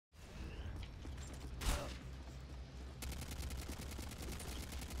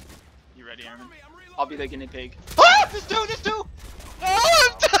ready, Armin. I'll be the guinea pig. Ah! There's two! There's two!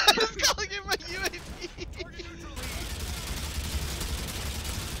 Oh, I'm done! He's calling it my UAV!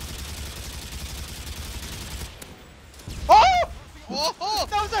 Oh! Whoa!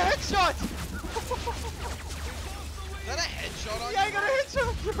 That was a headshot! Is that a headshot on Yeah, I you? got a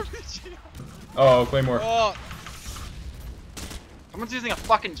headshot! Oh, Claymore. Oh, Someone's using a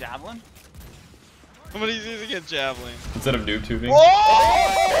fucking javelin? somebody's using a javelin. Instead of noob tubing. Oh!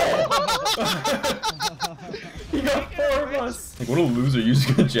 He got 4 of us. Like, what a loser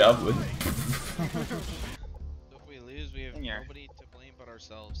using a javelin. So if we lose, we have In here. nobody to blame but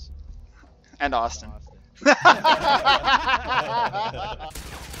ourselves. And Austin.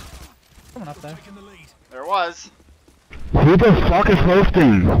 Someone up there. There was. Who the fuck is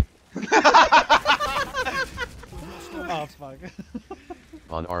hosting? Oh fuck.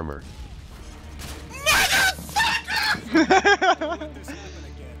 On armor.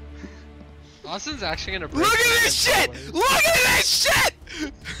 Austin's actually gonna break. Look at this shit! Look at this shit!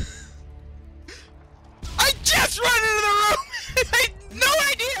 I just run into the room! I had no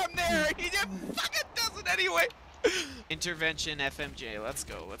idea I'm there! He just fucking does it anyway! Intervention FMJ, let's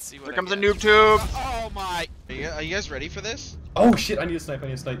go. Let's see what Here I comes a get. noob tube. Oh my! Are you guys ready for this? Oh shit, I need a snipe, I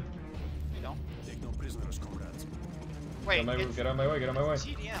need a snipe. Wait, Get it's out of my way, get out of my way.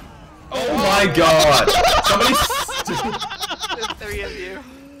 TDM. Oh my god! Somebody There's 3 of you.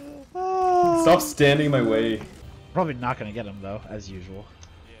 stop standing in my way. Probably not gonna get him though, as usual.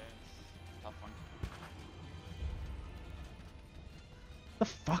 Yeah. Tough one. Get the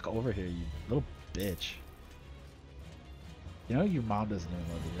fuck over here, you little bitch. You know your mom doesn't even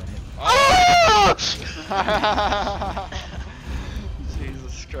love you, right?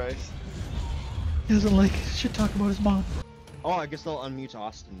 Jesus Christ. He doesn't like shit talk about his mom. Oh, I guess they'll unmute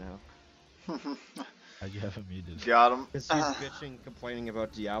Austin now. You have him muted. Got him. Because he was bitching, complaining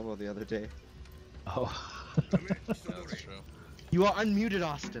about Diablo the other day. Oh. That's true. You are unmuted,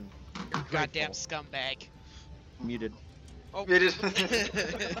 Austin. Goddamn scumbag. Muted. Oh. It is.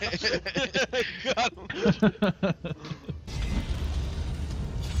 Got him.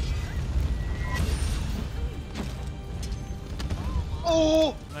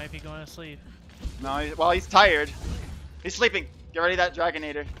 Oh! Might be going to sleep. No, well, he's tired. He's sleeping. Get ready that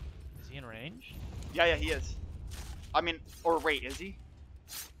Dragonator. Is he in range? Yeah, he is. I mean, or wait, is he?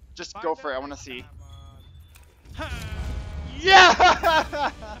 Just go for it. I want to see. Yeah!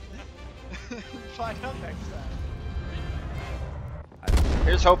 Find out next time.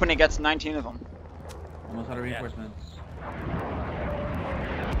 Here's hoping he gets 19 of them. Almost out of reinforcements.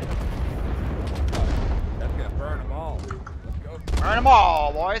 That's gonna burn them all. Let's go. Burn them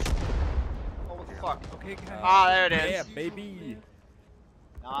all, boys. Oh, what the fuck? Okay, guys. Ah, there it is. Yeah, baby.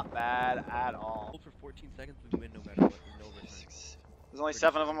 Not bad at all. Hold for 14 seconds, we win no matter what. No overtime. There's only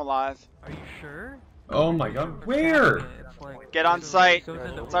 7 of them alive. Are you sure? Oh my god, where? It's like, Get on site.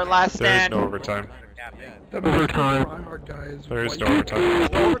 It's our last stand. There is no overtime. There is no overtime.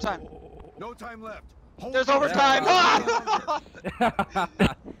 There's no overtime. No time left. There's overtime.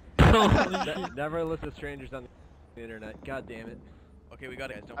 Never listen to strangers on the internet. God damn it. Okay, we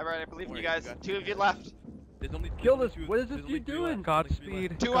got it. Alright, I believe in you guys. 2 of you left. There's only kill this. What is this dude doing?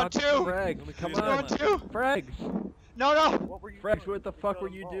 Godspeed. 2 on 2. Frags. Come 2 on on. 2. Frags. No, no. Frags, what the fuck were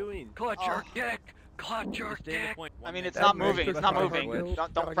you doing? Clutch your dick. Clutch your dick. I mean, it's not moving. It's not moving.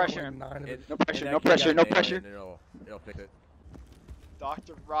 Don't pressure him. No pressure. No pressure. No pressure. It'll fix it.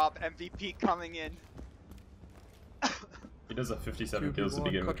 Dr. Rob MVP coming in. He does have 57 kills to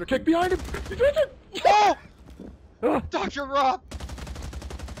begin with. Kick behind him. Oh! Dr. Rob.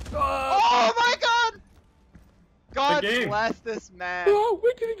 Oh my God! God game. bless this man. Oh,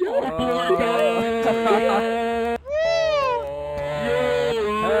 we can get it.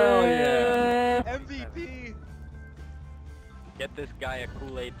 Hell yeah. MVP. Get this guy a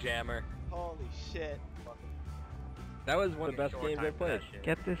Kool-Aid jammer. Holy shit. That was one of the best games I played.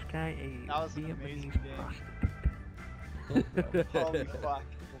 Get this guy a That was an amazing Vietnamese game. Holy fuck.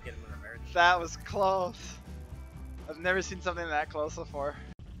 That was close. I've never seen something that close before.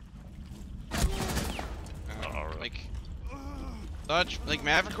 Like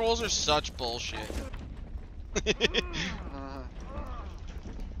Maverick rolls are such bullshit.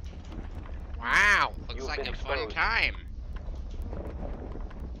 Wow, looks like a fun time.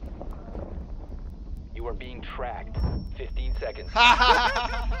 You are being tracked. 15 seconds.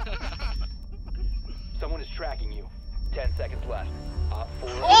 Someone is tracking you. 10 seconds left. Op 4.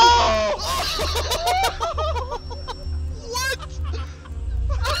 Oh! What?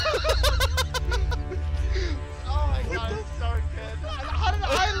 Oh my God, it's so good. How did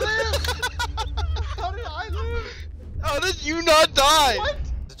I live? How did I live? How did you not die? What?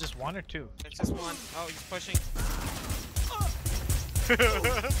 It's just One or two? It's just one. Oh, he's pushing.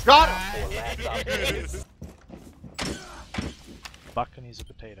 Got him! Buck needs a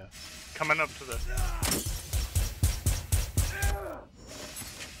potato. Coming up to the.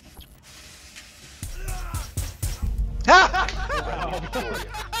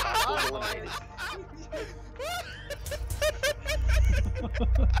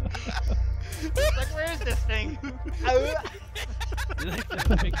 It's like, where is this thing?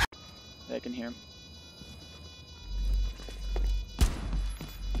 I can hear him.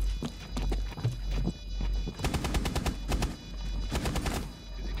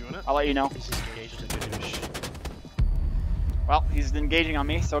 Is he doing it? I'll let you know. He's engaged to Ghoush. Well, he's engaging on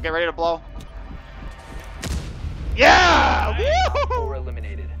me, so get ready to blow. Yeah! Four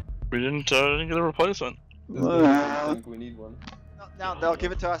eliminated. We didn't get a replacement. I think we need one. No, they'll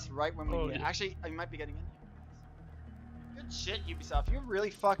give it to us right when we Oh, need it. yeah. Actually, I might be getting in. Good shit, Ubisoft. You're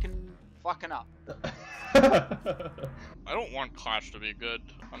really fucking up. I don't want Clash to be good.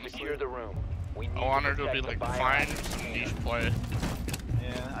 Secure the room. We need I want her to protect be the like bio- fine some niche play.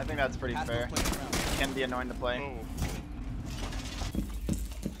 Yeah, I think that's pretty fair. It can be annoying to play. Oh.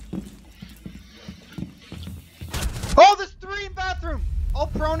 Oh, there's 3 in bathroom! All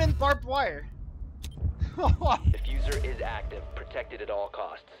prone in barbed wire. Diffuser is active. Protected at all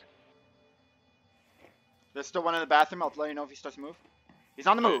costs. There's still one in the bathroom. I'll let you know if he starts to move. He's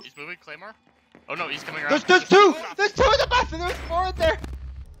on the move. He's moving, Claymore? Oh no, he's coming around. There's 2! There's 2 in the bathroom! There's 4 in there!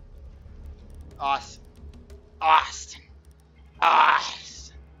 Austin. Austin.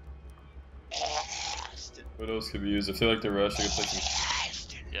 Austin. Austin. What else could we use? I feel like the rush, I could play some.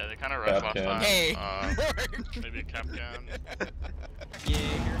 Yeah, they kind of rushed last Capcan. time. Hey. Maybe a Capcan. Yeah,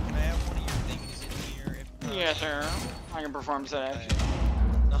 here, can I have one of your things in here? If, Yes, sir. I can perform today.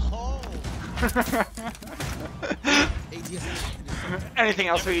 No. Anything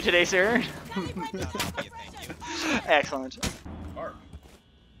else for you today, sir? Excellent. Mark.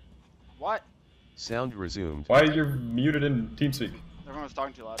 What? Sound resumed. Why you're muted in TeamSpeak? Everyone was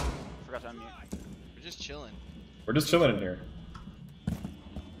talking too loud. Forgot to unmute. We're just chilling. We're just chilling in here.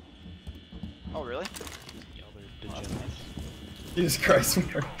 Oh, really? Jesus Christ,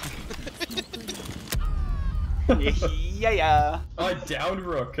 Mark. Yeah. Oh, I downed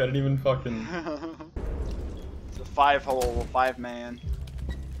Rook. I didn't even fucking. It's a 5-hole, 5-man.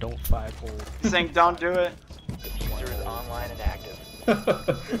 Don't 5-hole. He's saying don't do it. Diffuser is online and active.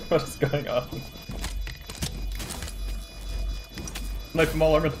 What is going on? Knife him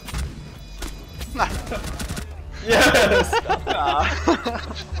all armored. Yes!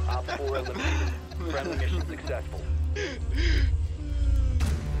 Op 4 eliminated. Friendly mission successful.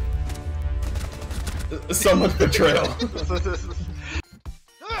 Someone's betrayal.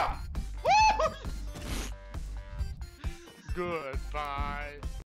 Goodbye.